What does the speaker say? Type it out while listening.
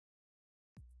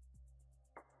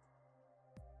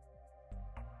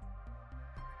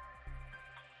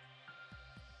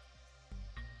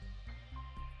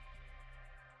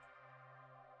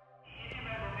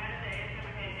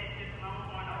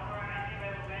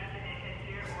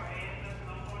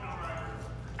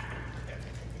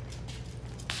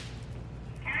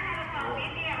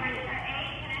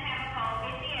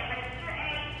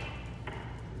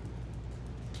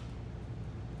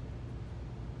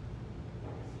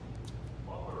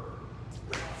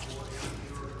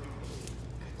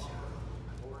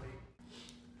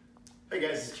Hey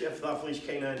guys, it's Jeff with Leash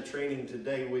K9 Training.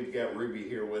 Today we've got Ruby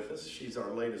here with us. She's our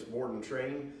latest board and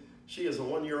training. She is a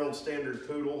 1-year-old standard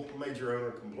poodle. Major owner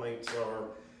complaints are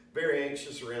very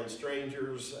anxious around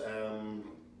strangers,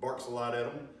 barks a lot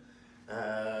at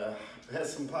them,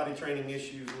 has some potty training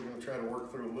issues we're going to try to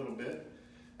work through a little bit.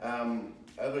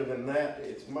 Other than that,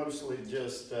 it's mostly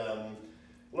just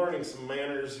learning some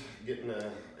manners, getting a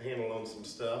handle on some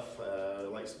stuff.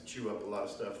 Likes to chew up a lot of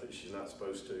stuff that she's not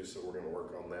supposed to, so we're going to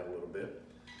work on that a little bit.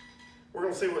 We're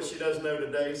going to see what she does know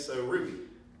today. So Ruby,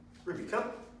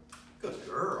 come. Good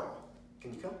girl.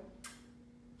 Can you come?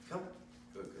 Come.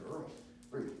 Good girl.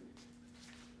 Ruby,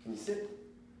 can you sit?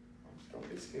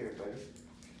 Don't be scared, baby.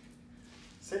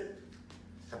 Sit.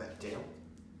 How about down?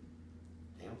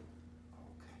 Down?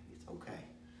 Okay, it's okay.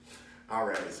 All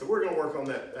right, so we're going to work on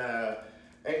that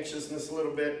anxiousness a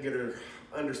little bit, get her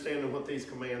understanding what these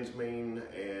commands mean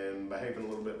and behaving a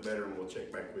little bit better, and we'll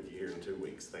check back with you here in 2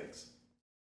 weeks. Thanks.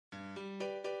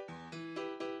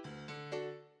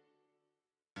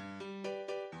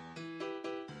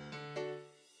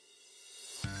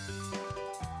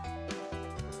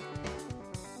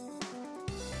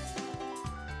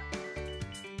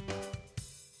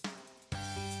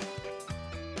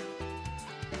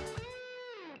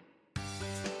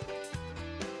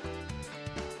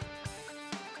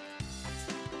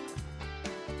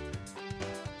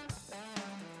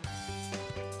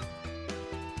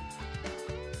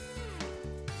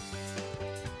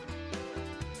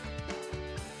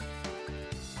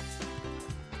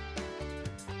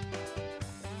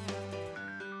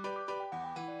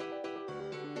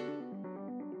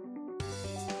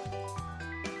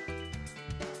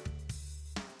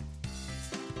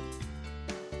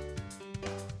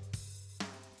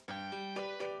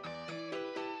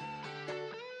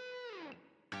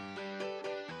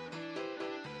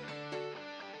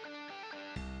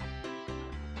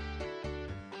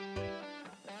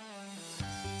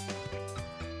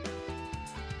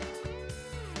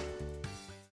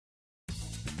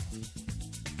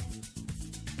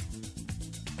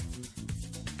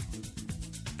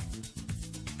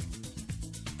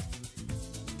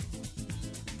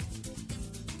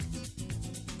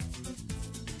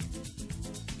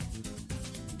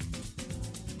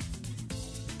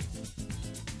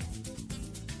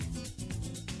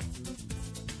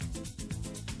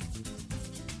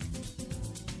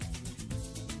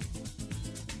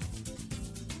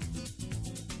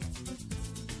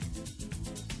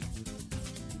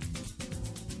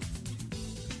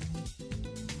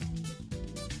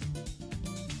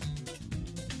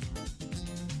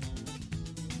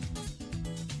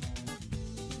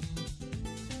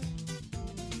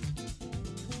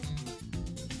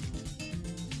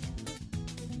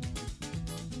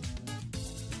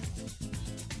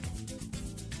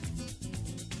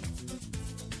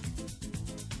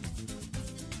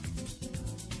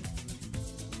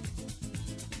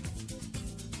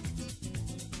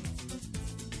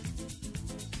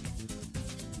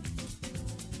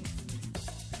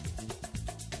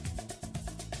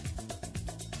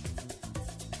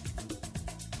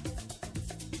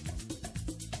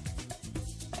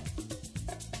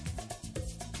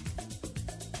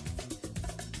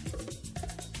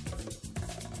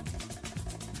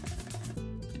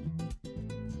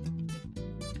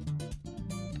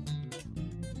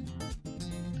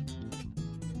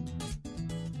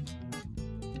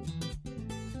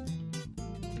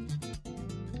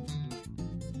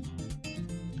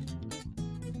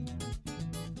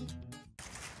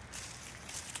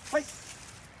 Place.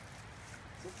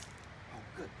 Oh,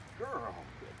 good girl.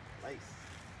 Good place.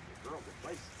 Good girl, good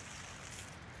place.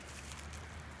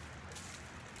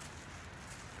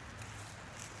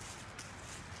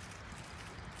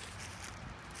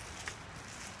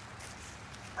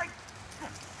 Right.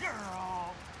 Good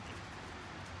girl.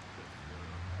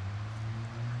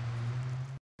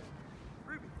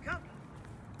 Ruby, come.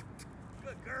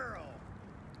 Good girl.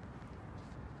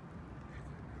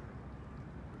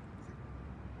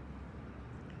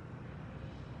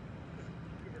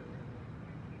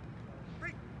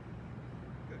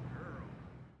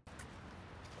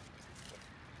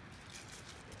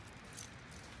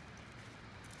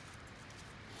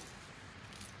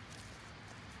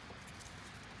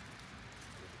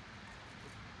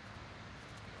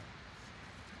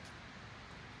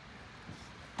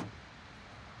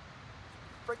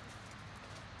 Break.